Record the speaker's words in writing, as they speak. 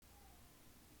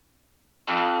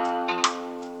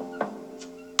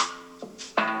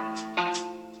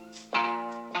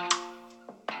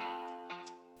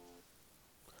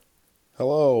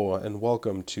and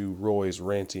welcome to Roy's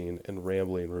Ranting and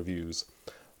Rambling Reviews.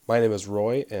 My name is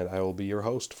Roy, and I will be your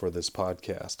host for this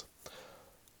podcast.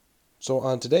 So,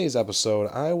 on today's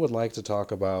episode, I would like to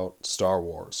talk about Star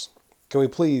Wars. Can we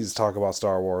please talk about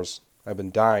Star Wars? I've been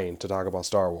dying to talk about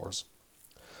Star Wars.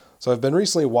 So, I've been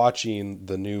recently watching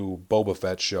the new Boba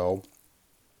Fett show,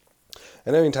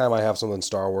 and anytime I have something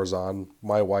Star Wars on,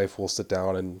 my wife will sit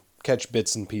down and catch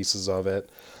bits and pieces of it.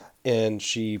 And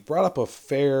she brought up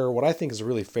what I think is a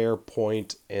really fair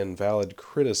point and valid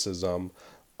criticism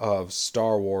of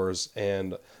Star Wars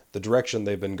and the direction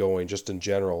they've been going just in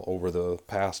general over the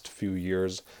past few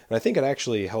years. And I think it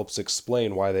actually helps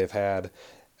explain why they've had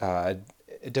a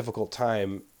difficult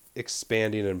time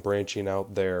expanding and branching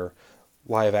out their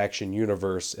live action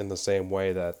universe in the same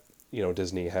way that,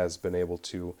 Disney has been able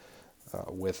to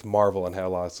with Marvel and had a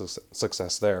lot of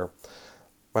success there.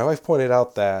 My wife pointed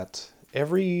out that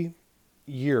every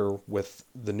year with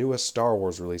the newest Star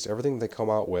Wars release, everything they come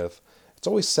out with, it's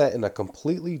always set in a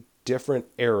completely different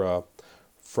era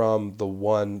from the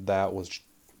one that was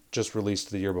just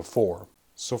released the year before.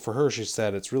 So for her, she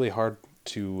said it's really hard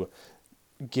to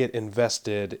get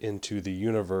invested into the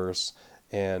universe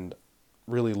and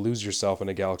really lose yourself in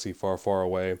a galaxy far, far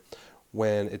away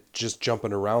when it's just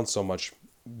jumping around so much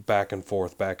back and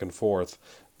forth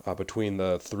between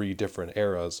the three different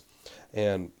eras.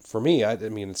 And for me, I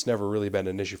mean, it's never really been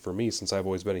an issue for me since I've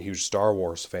always been a huge Star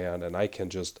Wars fan, and I can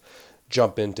just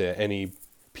jump into any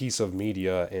piece of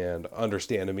media and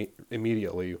understand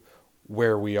immediately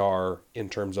where we are in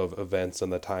terms of events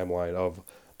and the timeline of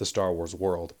the Star Wars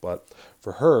world. But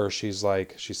for her, she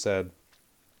said,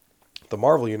 the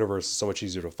Marvel universe is so much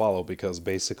easier to follow because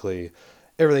basically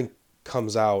everything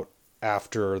comes out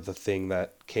after the thing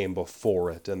that came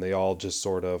before it, and they all just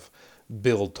sort of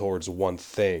build towards one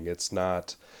thing. It's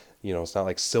not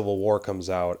like Civil War comes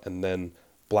out and then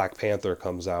Black Panther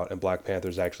comes out, and Black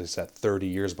Panther's actually set 30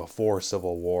 years before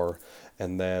Civil War,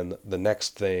 and then the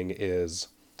next thing is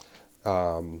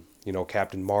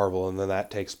Captain Marvel, and then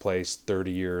that takes place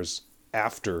 30 years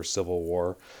after Civil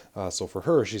War. So for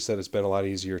her, she said it's been a lot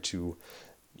easier to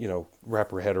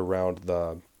wrap her head around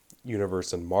the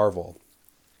universe in Marvel.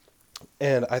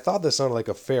 And I thought this sounded like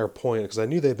a fair point because I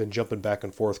knew they'd been jumping back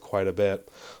and forth quite a bit.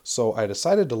 So I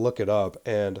decided to look it up,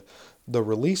 and the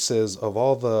releases of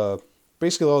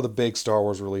basically all the big Star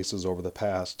Wars releases over the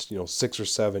past, 6 or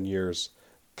 7 years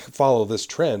follow this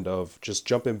trend of just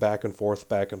jumping back and forth,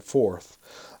 back and forth.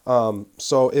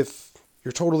 So if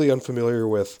you're totally unfamiliar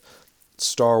with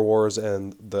Star Wars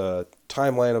and the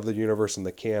timeline of the universe and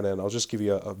the canon, I'll just give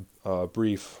you a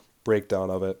brief breakdown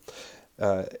of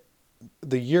it.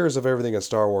 The years of everything in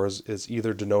Star Wars is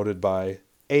either denoted by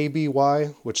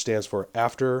ABY, which stands for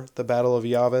after the Battle of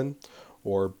Yavin,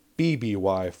 or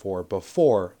BBY for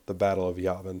before the Battle of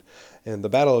Yavin. And the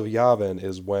Battle of Yavin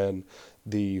is when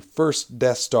the first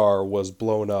Death Star was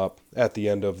blown up at the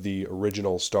end of the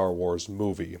original Star Wars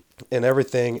movie. And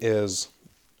everything is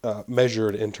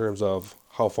measured in terms of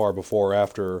how far before or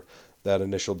after that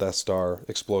initial Death Star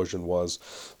explosion was.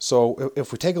 So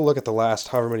if we take a look at the last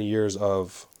however many years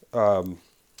of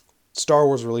Star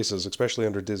Wars releases, especially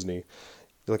under Disney, you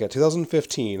look at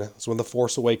 2015, is when The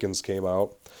Force Awakens came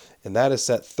out, and that is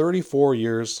set 34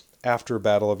 years after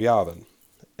Battle of Yavin.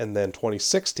 And then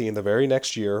 2016, the very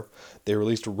next year, they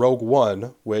released Rogue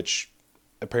One, which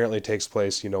apparently takes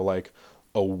place, like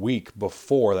a week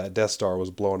before that Death Star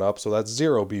was blown up, so that's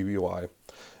 0 BBY.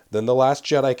 Then The Last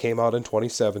Jedi came out in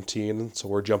 2017, so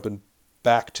we're jumping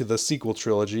back to the sequel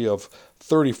trilogy of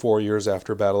 34 years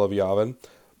after Battle of Yavin.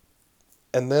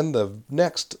 And then the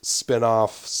next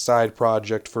spin-off side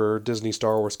project for Disney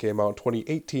Star Wars came out in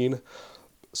 2018,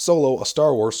 Solo, A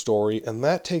Star Wars Story, and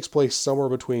that takes place somewhere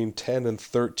between 10 and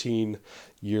 13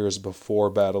 years before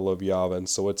Battle of Yavin,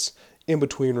 so it's in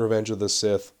between Revenge of the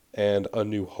Sith and A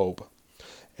New Hope.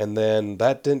 And then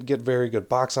that didn't get very good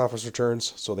box office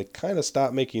returns, so they kind of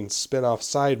stopped making spin-off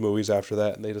side movies after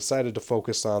that, and they decided to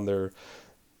focus on their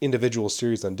individual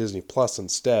series on Disney Plus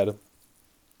instead.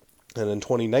 And in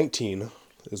 2019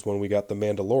 is when we got The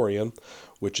Mandalorian,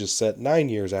 which is set 9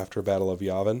 years after Battle of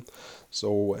Yavin.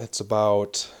 So it's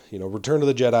about, Return of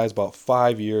the Jedi is about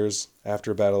 5 years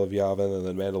after Battle of Yavin, and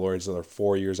then Mandalorian's another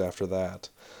 4 years after that.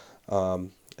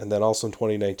 And then also in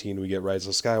 2019 we get Rise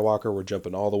of Skywalker. We're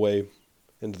jumping all the way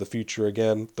into the future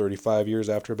again, 35 years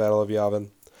after Battle of Yavin.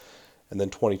 And then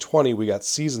 2020 we got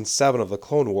Season 7 of The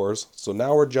Clone Wars. So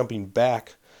now we're jumping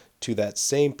back to that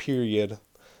same period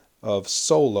of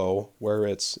Solo, where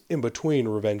it's in between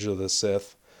Revenge of the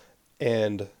Sith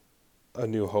and A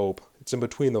New Hope. It's in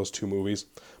between those two movies,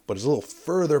 but it's a little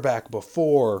further back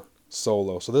before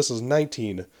Solo. So this is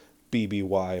 19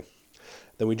 BBY.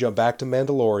 Then we jump back to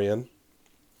Mandalorian,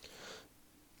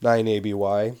 9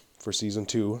 ABY for season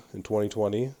 2 in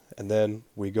 2020. And then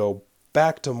we go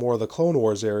back to more of the Clone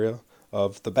Wars area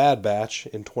of the Bad Batch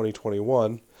in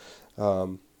 2021,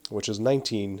 which is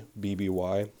 19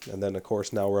 BBY. And then, of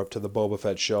course, now we're up to the Boba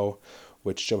Fett show,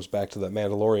 which jumps back to the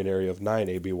Mandalorian area of 9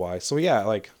 ABY. So, yeah,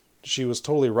 like, she was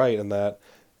totally right in that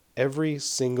every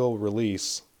single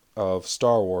release of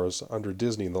Star Wars under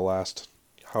Disney in the last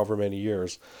however many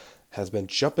years has been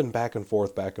jumping back and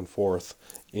forth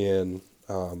in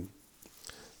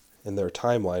their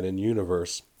timeline and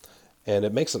universe. And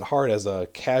it makes it hard as a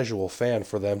casual fan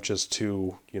for them just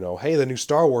to, hey, the new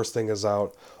Star Wars thing is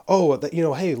out. Oh,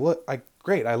 hey, look,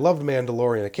 great, I loved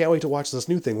Mandalorian. I can't wait to watch this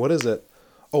new thing. What is it?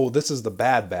 Oh, this is the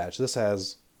Bad Batch. This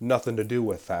has nothing to do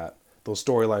with that. Those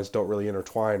storylines don't really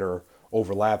intertwine or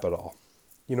overlap at all.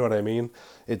 You know what I mean?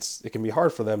 It can be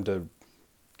hard for them to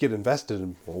get invested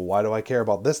in, well, why do I care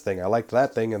about this thing? I liked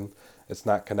that thing and it's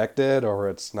not connected or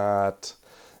it's not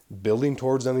building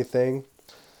towards anything.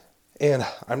 And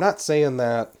I'm not saying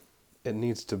that it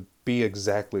needs to be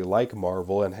exactly like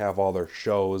Marvel and have all their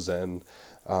shows and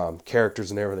characters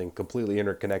and everything completely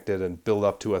interconnected and build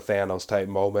up to a Thanos type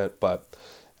moment, but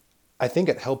I think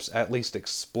it helps at least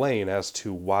explain as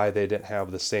to why they didn't have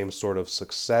the same sort of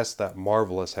success that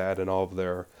Marvel has had in all of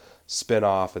their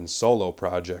spin-off and solo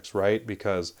projects, right?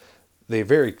 Because they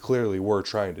very clearly were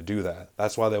trying to do that.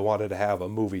 That's why they wanted to have a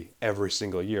movie every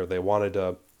single year. They wanted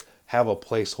to have a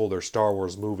placeholder Star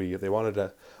Wars movie. They wanted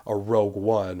a Rogue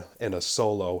One and a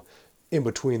Solo in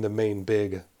between the main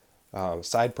big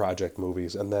side project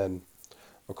movies. And then,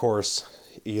 of course,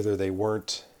 either they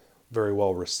weren't very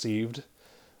well received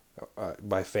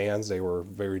by fans, they were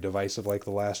very divisive like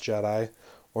The Last Jedi,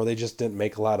 or they just didn't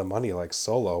make a lot of money like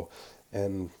Solo.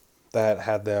 And that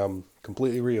had them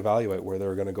completely reevaluate where they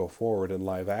were going to go forward in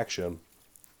live action.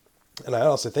 And I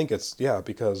honestly think it's,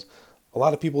 because a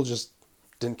lot of people just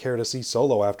didn't care to see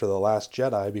Solo after The Last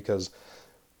Jedi because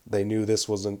they knew the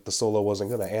Solo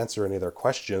wasn't going to answer any of their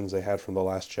questions they had from The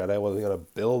Last Jedi. It wasn't going to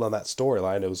build on that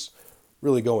storyline. It was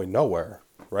really going nowhere,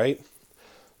 right?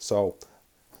 So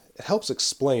it helps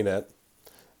explain it.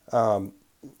 And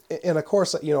of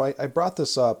course, I brought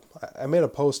this up. I made a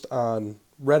post on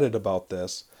Reddit about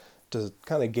this to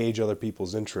kind of gauge other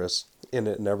people's interest in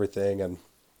it and everything. And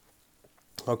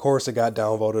of course, it got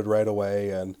downvoted right away.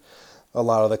 And a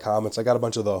lot of the comments, I got a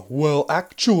bunch of the, well,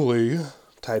 actually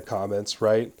type comments,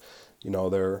 right?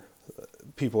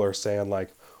 People are saying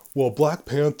like, well, Black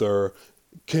Panther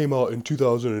came out in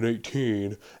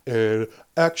 2018 and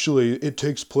actually it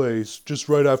takes place just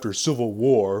right after Civil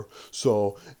War,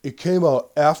 so it came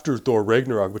out after Thor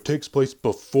Ragnarok but takes place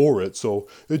before it, so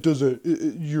it doesn't,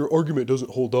 your argument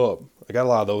doesn't hold up. I got a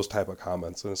lot of those type of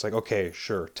comments, and it's like, okay,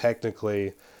 sure,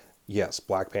 technically yes,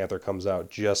 Black Panther comes out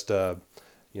just a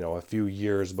few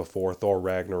years before Thor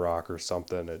Ragnarok or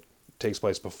something. It takes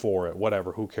place before it,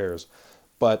 whatever, who cares?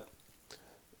 But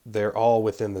they're all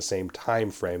within the same time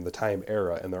frame, the time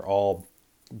era, and they're all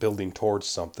building towards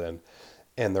something,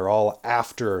 and they're all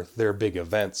after their big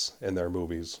events in their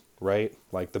movies, right?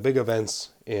 Like the big events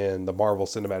in the Marvel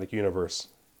Cinematic Universe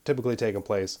typically taking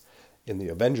place in the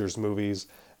Avengers movies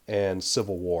and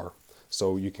Civil War.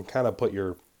 So you can kind of put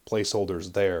your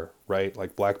placeholders there, right?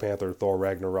 Like Black Panther, Thor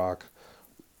Ragnarok,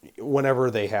 whenever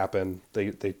they happen,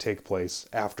 they take place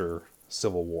after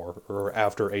Civil War or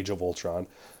after Age of Ultron.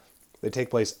 They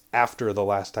take place after the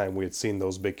last time we had seen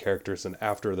those big characters and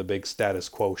after the big status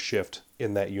quo shift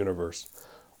in that universe.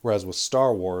 Whereas with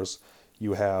Star Wars,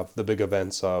 you have the big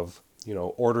events of,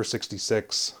 Order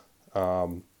 66,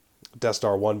 Death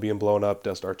Star 1 being blown up,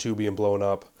 Death Star 2 being blown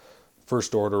up,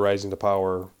 First Order rising to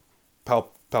power,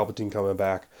 Palpatine coming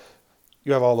back.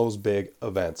 You have all those big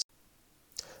events.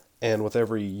 And with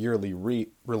every yearly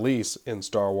release in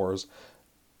Star Wars,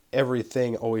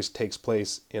 everything always takes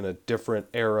place in a different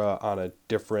era on a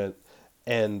different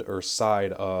end or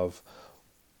side of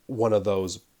one of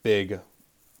those big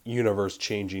universe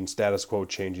changing, status quo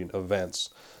changing events.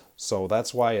 So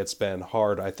that's why it's been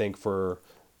hard, I think, for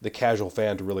the casual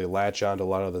fan to really latch on to a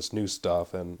lot of this new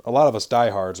stuff. And a lot of us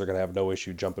diehards are going to have no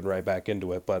issue jumping right back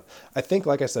into it. But I think,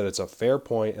 like I said, it's a fair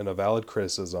point and a valid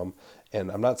criticism. And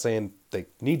I'm not saying they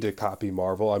need to copy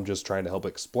Marvel. I'm just trying to help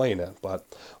explain it. But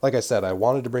like I said, I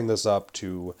wanted to bring this up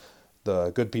to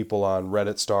the good people on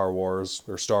Reddit Star Wars,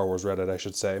 or Star Wars Reddit, I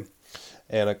should say.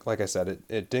 And like I said,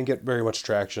 it didn't get very much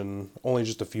traction, only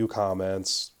just a few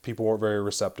comments. People weren't very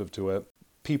receptive to it.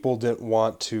 People didn't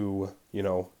want to,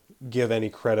 give any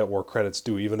credit where credit's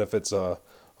due, even if it's a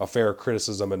fair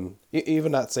criticism. And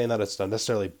even not saying that it's a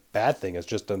necessarily bad thing. It's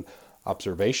just an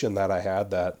observation that I had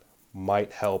that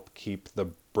might help keep the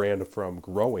brand from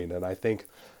growing. And I think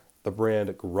the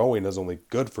brand growing is only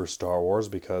good for Star Wars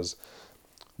because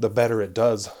the better it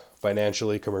does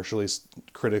financially, commercially,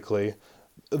 critically,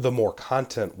 the more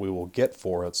content we will get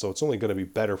for it. So it's only going to be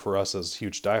better for us as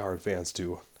huge diehard fans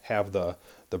to have the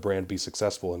brand be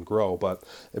successful and grow. But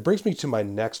it brings me to my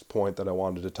next point that I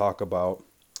wanted to talk about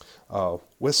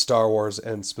with Star Wars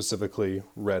and specifically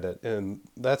Reddit. And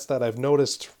that's that I've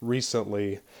noticed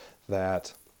recently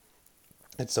that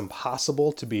it's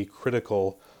impossible to be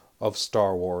critical of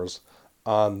Star Wars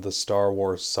on the Star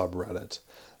Wars subreddit,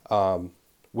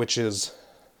 which is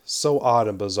so odd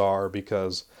and bizarre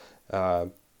because uh,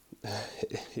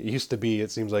 it used to be,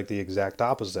 it seems like the exact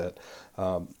opposite.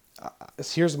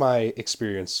 Here's my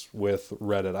experience with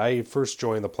Reddit. I first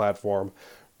joined the platform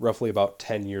roughly about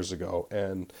 10 years ago,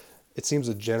 and it seems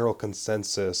a general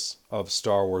consensus of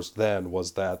Star Wars then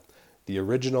was that the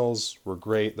originals were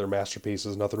great, they're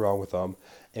masterpieces, nothing wrong with them,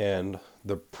 and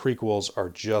the prequels are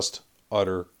just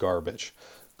utter garbage.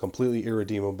 Completely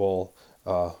irredeemable,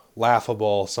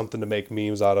 laughable, something to make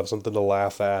memes out of, something to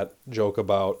laugh at, joke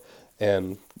about,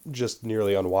 and just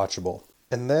nearly unwatchable.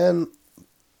 And then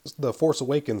The Force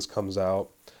Awakens comes out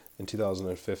in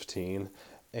 2015,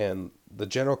 and the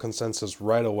general consensus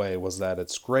right away was that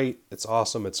it's great, it's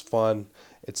awesome, it's fun,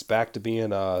 it's back to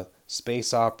being a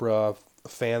space opera,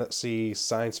 fantasy,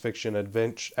 science fiction,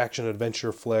 action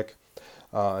adventure flick,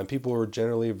 and people were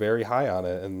generally very high on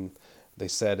it. And they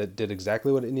said it did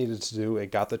exactly what it needed to do.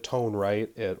 It got the tone right.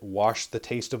 It washed the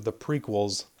taste of the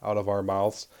prequels out of our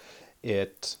mouths.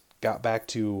 It got back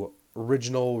to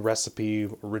original recipe,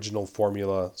 original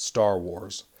formula Star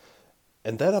Wars.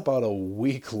 And then about a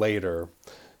week later,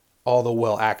 all the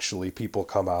well, actually, people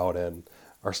come out and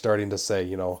are starting to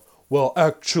say, well,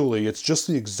 actually, it's just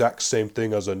the exact same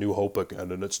thing as A New Hope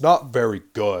again, and it's not very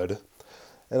good.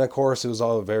 And of course, it was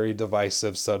all very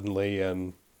divisive suddenly,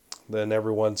 and then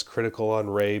everyone's critical on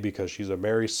Rey because she's a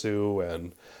Mary Sue,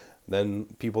 and then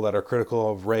people that are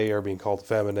critical of Rey are being called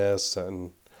feminists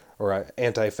and or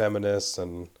anti-feminists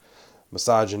and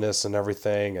misogynists and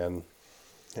everything, and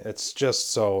it's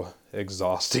just so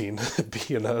exhausting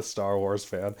being a Star Wars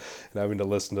fan and having to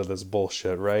listen to this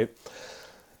bullshit, right?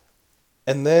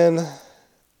 And then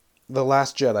The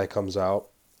Last Jedi comes out,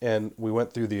 and we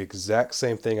went through the exact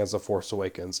same thing as The Force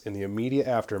Awakens. In the immediate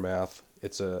aftermath,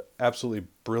 it's a absolutely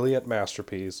brilliant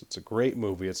masterpiece. It's a great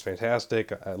movie. It's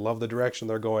fantastic. I love the direction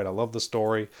they're going. I love the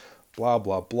story. Blah,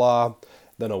 blah, blah.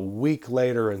 Then a week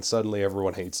later, and suddenly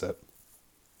everyone hates it.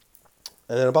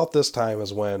 And then about this time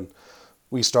is when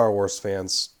we Star Wars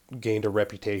fans gained a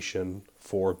reputation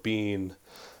for being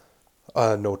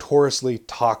a notoriously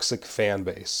toxic fan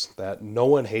base, that no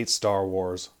one hates Star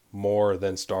Wars more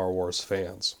than Star Wars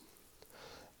fans.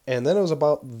 And then it was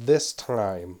about this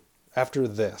time, after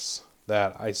this,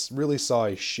 that I really saw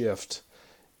a shift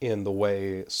in the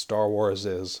way Star Wars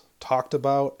is talked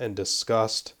about and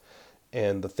discussed,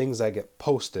 and the things that get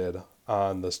posted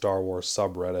on the Star Wars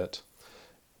subreddit.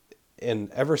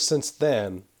 And ever since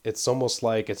then, it's almost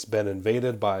like it's been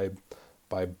invaded by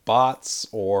bots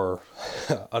or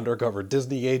undercover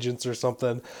Disney agents or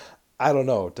something. I don't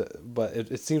know, but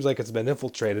it seems like it's been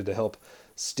infiltrated to help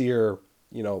steer,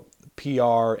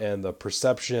 PR and the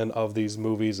perception of these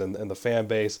movies and the fan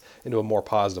base into a more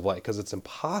positive light, because it's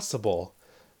impossible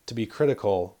to be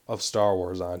critical of Star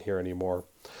Wars on here anymore.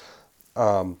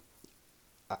 And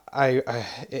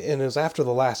it was after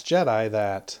The Last Jedi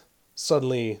that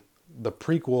suddenly the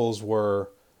prequels were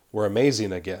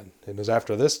amazing again. And it was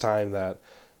after this time that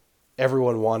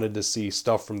everyone wanted to see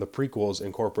stuff from the prequels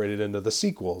incorporated into the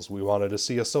sequels. We wanted to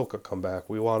see Ahsoka come back.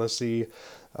 We want to see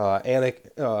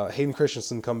Hayden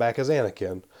Christensen come back as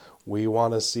Anakin. We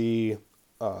want to see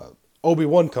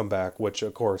Obi-Wan come back, which,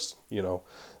 of course, Ewan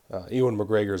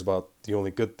McGregor is about the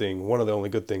only good thing, one of the only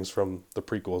good things from the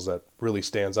prequels that really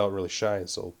stands out, really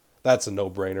shines. So that's a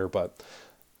no-brainer. But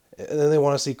and then they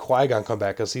want to see Qui-Gon come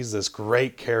back because he's this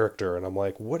great character, and I'm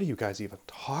like, what are you guys even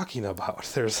talking about?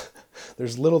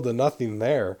 There's little to nothing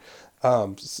there,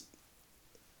 and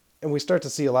we start to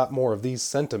see a lot more of these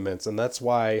sentiments, and that's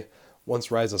why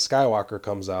once Rise of Skywalker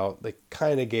comes out, they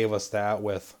kind of gave us that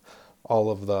with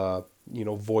all of the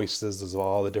voices of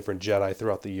all the different Jedi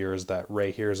throughout the years that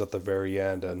Rey hears at the very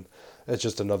end, and it's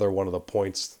just another one of the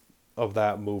points of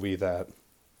that movie that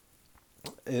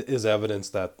is evidence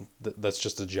that that's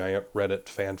just a giant Reddit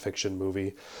fan fiction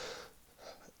movie.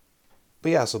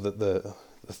 But yeah, so the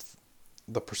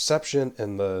perception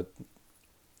and the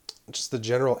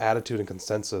general attitude and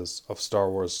consensus of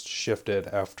Star Wars shifted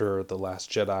after The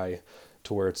Last Jedi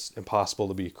to where it's impossible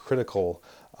to be critical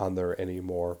on there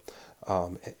anymore.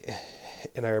 And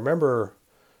I remember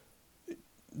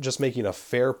just making a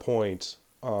fair point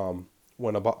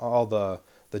when about all the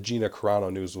Gina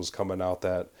Carano news was coming out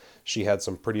that she had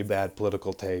some pretty bad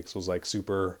political takes, was like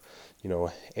super,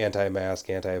 anti-mask,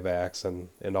 anti-vax,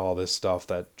 and all this stuff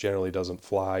that generally doesn't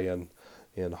fly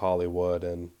in Hollywood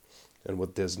and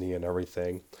with Disney and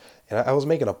everything. And I was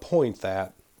making a point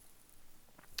that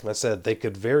I said they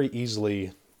could very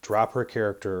easily drop her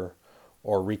character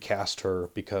or recast her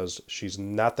because she's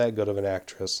not that good of an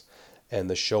actress, and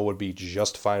the show would be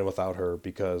just fine without her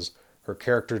because her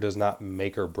character does not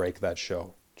make or break that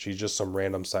show. She's just some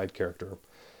random side character.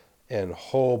 And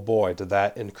oh boy, did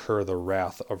that incur the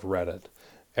wrath of Reddit.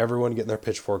 Everyone getting their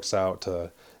pitchforks out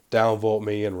to downvote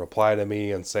me and reply to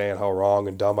me and saying how wrong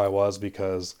and dumb I was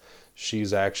because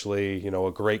she's actually,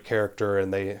 a great character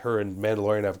and her and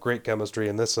Mandalorian have great chemistry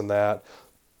and this and that.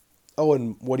 Oh,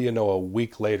 and what do you know? A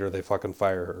week later, they fucking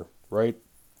fire her, right?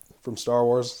 From Star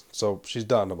Wars. So she's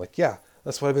done. I'm like, yeah,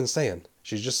 that's what I've been saying.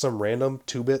 She's just some random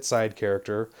 2-bit side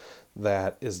character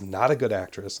that is not a good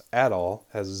actress at all,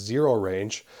 has zero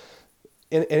range.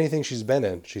 In anything she's been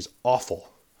in, she's awful.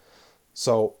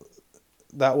 So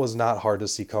that was not hard to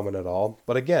see coming at all.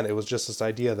 But again, it was just this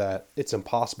idea that it's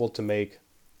impossible to make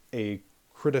a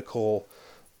critical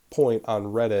point on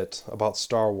Reddit about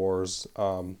Star Wars,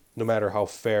 no matter how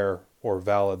fair or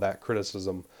valid that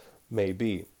criticism may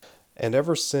be. And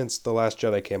ever since The Last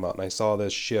Jedi came out and I saw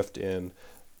this shift in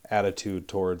attitude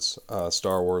towards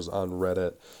Star Wars on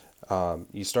Reddit,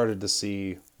 you started to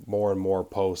see more and more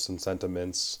posts and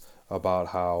sentiments about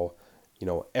how,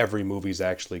 every movie's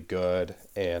actually good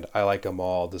and I like them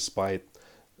all despite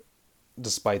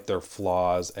their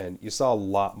flaws. And you saw a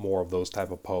lot more of those type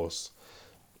of posts.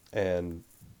 And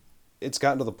it's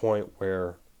gotten to the point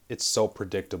where it's so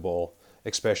predictable,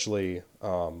 especially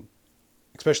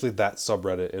that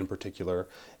subreddit in particular.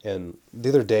 And the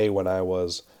other day when I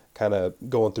was kind of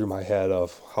going through my head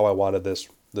of how I wanted this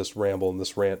ramble and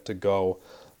this rant to go,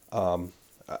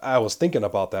 I was thinking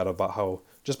about that, about how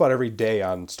just about every day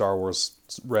on Star Wars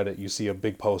Reddit you see a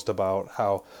big post about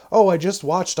how, oh, I just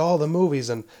watched all the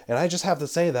movies and I just have to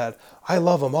say that I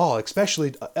love them all,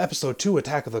 especially Episode 2,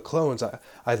 Attack of the Clones.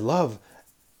 I love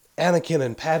Anakin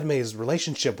and Padme's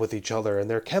relationship with each other and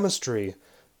their chemistry.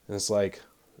 And it's like,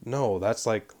 no, that's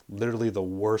like literally the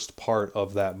worst part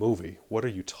of that movie. What are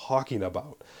you talking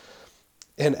about?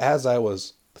 And as I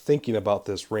was thinking about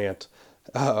this rant,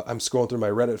 I'm scrolling through my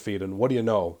Reddit feed, and what do you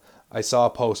know? I saw a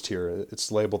post here.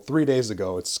 It's labeled 3 days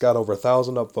ago. It's got over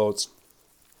 1,000 upvotes,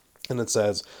 and it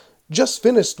says, "Just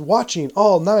finished watching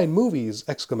all 9 movies!"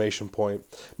 Exclamation point.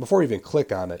 Before you even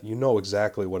click on it, you know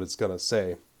exactly what it's gonna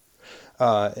say.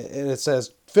 And it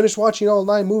says, "Finished watching all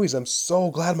 9 movies. I'm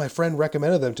so glad my friend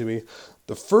recommended them to me.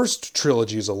 The first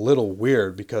trilogy is a little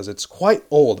weird because it's quite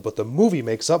old, but the movie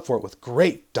makes up for it with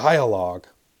great dialogue."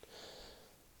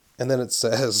 And then it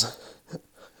says,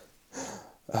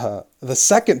 "The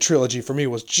second trilogy for me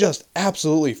was just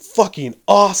absolutely fucking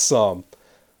awesome."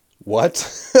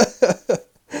 What?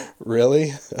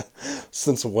 Really?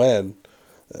 Since when?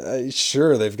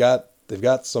 Sure, they've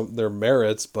got some their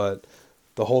merits, but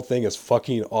the whole thing is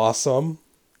fucking awesome.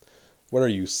 What are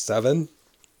you, 7?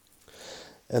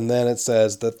 And then it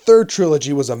says, "The third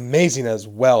trilogy was amazing as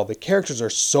well. The characters are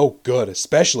so good,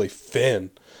 especially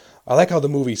Finn. I like how the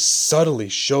movie subtly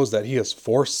shows that he is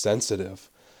force sensitive."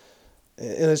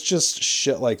 And it's just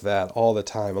shit like that all the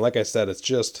time. And like I said,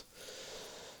 it's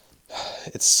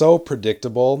so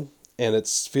predictable and it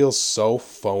feels so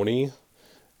phony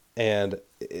and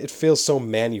it feels so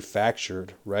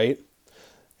manufactured, right?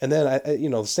 And then,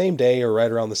 the same day or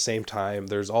right around the same time,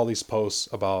 there's all these posts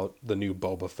about the new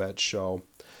Boba Fett show.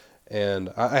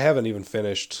 And I haven't even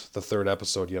finished the 3rd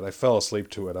episode yet. I fell asleep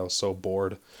to it. I was so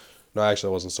bored. No, actually,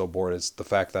 I wasn't so bored. It's the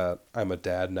fact that I'm a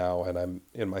dad now and I'm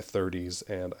in my 30s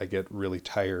and I get really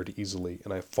tired easily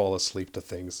and I fall asleep to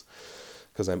things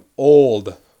because I'm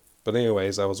old. But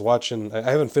anyways, I was watching, I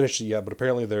haven't finished it yet, but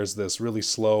apparently there's this really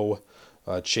slow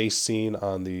chase scene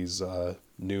on these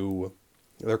new,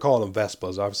 they're calling them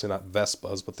Vespas, obviously not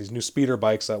Vespas, but these new speeder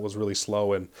bikes that was really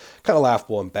slow and kind of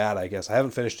laughable and bad, I guess. I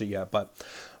haven't finished it yet, but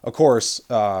of course,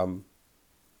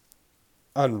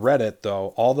 on Reddit,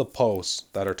 though, all the posts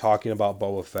that are talking about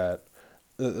Boba Fett,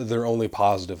 they're only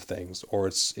positive things, or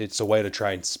it's a way to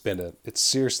try and spin it.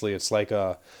 It's like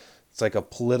a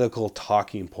political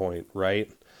talking point,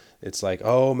 right? It's like,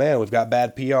 oh man, we've got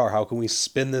bad PR. How can we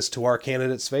spin this to our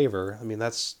candidate's favor? I mean,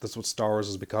 that's what Star Wars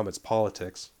has become. It's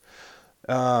politics.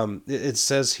 It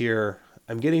says here,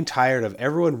 "I'm getting tired of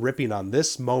everyone ripping on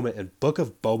this moment in Book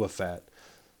of Boba Fett."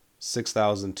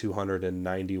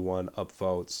 6,291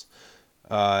 upvotes.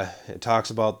 It talks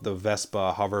about the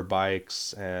Vespa hover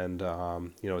bikes, and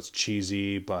it's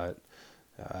cheesy, but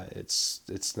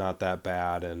it's not that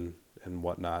bad, and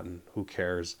whatnot, and who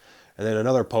cares. And then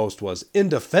another post was in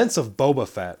defense of Boba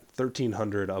Fett,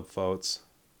 1,300 upvotes.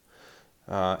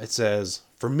 It says,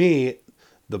 for me,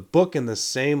 the book in the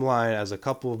same line as a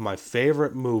couple of my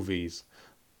favorite movies,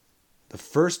 the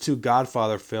first two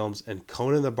Godfather films and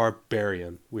Conan the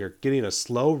Barbarian. We are getting a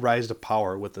slow rise to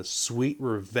power with a sweet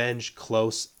revenge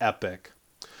close epic.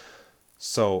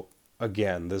 So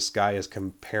again, this guy is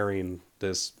comparing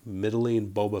this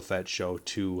middling Boba Fett show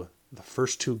to the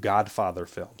first two Godfather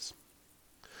films.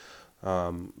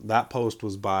 That post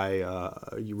was by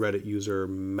Reddit user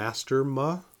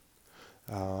Masterma.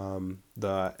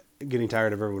 The Getting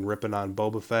Tired of Everyone Ripping on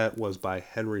Boba Fett was by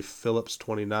Henry Phillips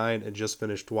 29, and just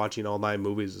finished watching all 9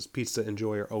 movies as Pizza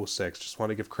Enjoyer 06. Just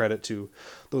want to give credit to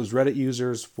those Reddit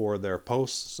users for their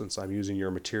posts, since I'm using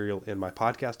your material in my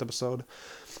podcast episode.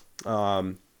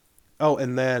 And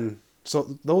then,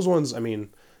 so those ones, I mean,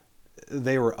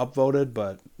 they were upvoted,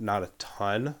 but not a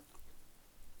ton.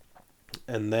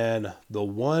 And then the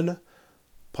one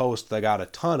post that got a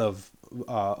ton of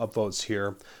upvotes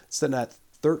here, it's sitting at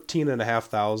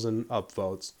 13,500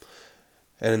 upvotes.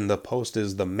 And the post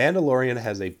is, The Mandalorian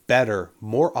has a better,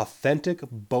 more authentic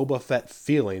Boba Fett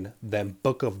feeling than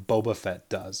Book of Boba Fett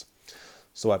does.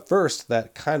 So at first,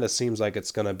 that kind of seems like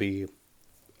it's going to be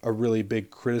a really big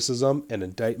criticism and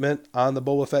indictment on the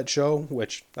Boba Fett show,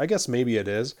 which I guess maybe it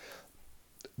is.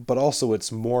 But also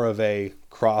it's more of a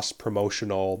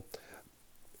cross-promotional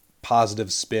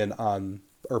positive spin on,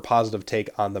 or positive take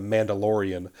on The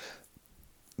Mandalorian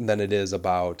than it is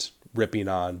about ripping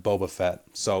on Boba Fett.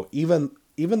 So even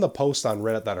the posts on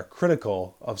Reddit that are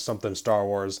critical of something Star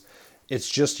Wars, it's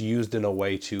just used in a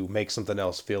way to make something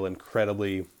else feel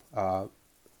incredibly more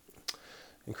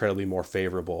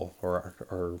favorable,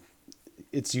 or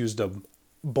it's used to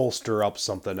bolster up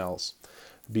something else,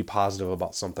 be positive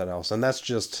about something else. And that's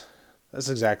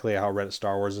exactly how Reddit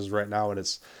Star Wars is right now. And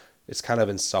it's kind of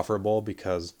insufferable,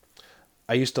 because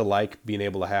I used to like being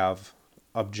able to have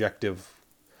objective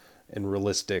and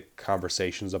realistic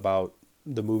conversations about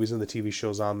the movies and the TV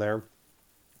shows on there.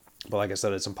 But like I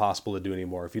said, it's impossible to do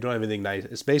anymore. If you don't have anything nice,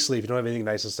 it's basically, if you don't have anything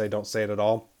nice to say, don't say it at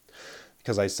all.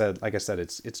 Because like I said,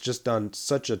 it's just done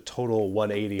such a total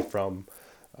 180 from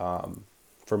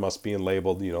us being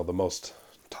labeled, the most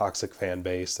toxic fan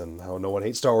base, and how no one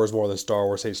hates Star Wars more than Star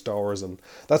Wars hates Star Wars. And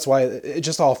that's why it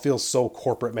just all feels so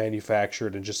corporate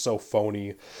manufactured and just so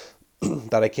phony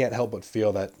that I can't help but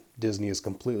feel that Disney has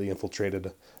completely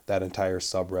infiltrated that entire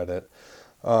subreddit.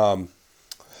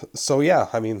 So yeah,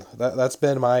 I mean, that's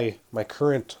been my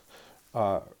current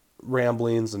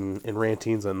ramblings and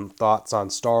rantings and thoughts on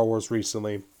Star Wars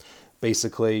recently.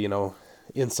 Basically,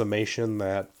 in summation,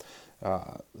 that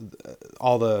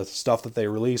all the stuff that they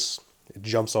release, it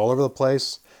jumps all over the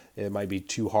place. It might be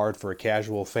too hard for a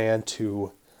casual fan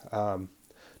to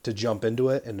jump into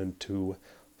it and to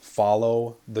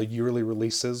follow the yearly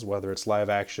releases, whether it's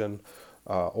live action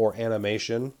or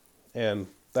animation. And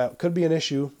that could be an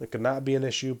issue. It could not be an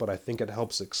issue, but I think it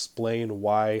helps explain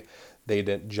why they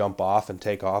didn't jump off and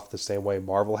take off the same way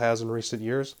Marvel has in recent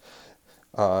years.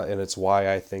 And it's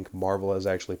why I think Marvel has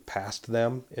actually passed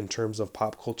them in terms of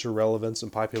pop culture relevance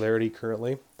and popularity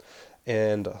currently.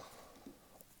 And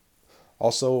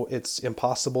also, it's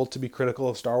impossible to be critical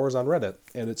of Star Wars on Reddit,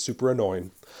 and it's super annoying.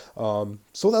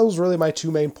 So that was really my 2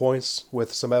 main points,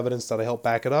 with some evidence that I helped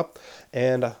back it up.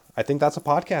 And I think that's a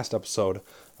podcast episode.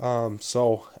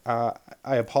 So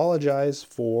I apologize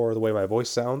for the way my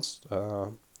voice sounds.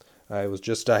 I was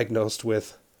just diagnosed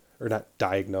with, or not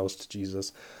diagnosed,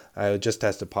 Jesus. I just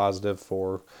tested positive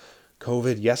for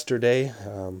COVID yesterday.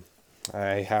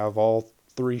 I have all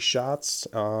 3 shots.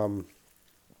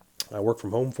 I work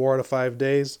from home 4 out of 5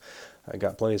 days. I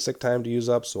got plenty of sick time to use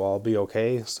up, so I'll be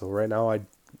okay. So right now, I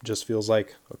just feels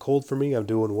like a cold for me. I'm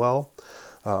doing well.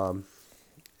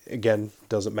 Again,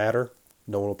 doesn't matter.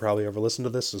 No one will probably ever listen to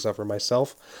this except for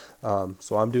myself.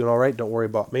 So I'm doing all right. Don't worry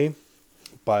about me.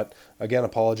 But again,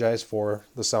 apologize for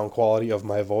the sound quality of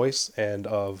my voice and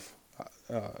of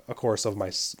course, of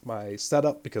my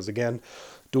setup, because again,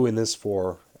 doing this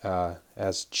for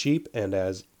as cheap and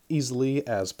as easily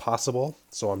as possible.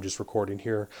 So I'm just recording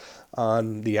here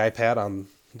on the iPad on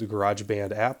the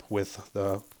GarageBand app with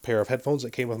the pair of headphones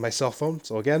that came with my cell phone.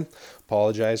 So again,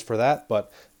 apologize for that, but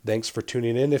thanks for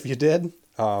tuning in if you did.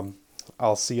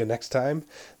 I'll see you next time.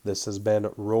 This has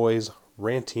been Roy's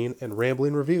Ranting and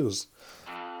Rambling Reviews.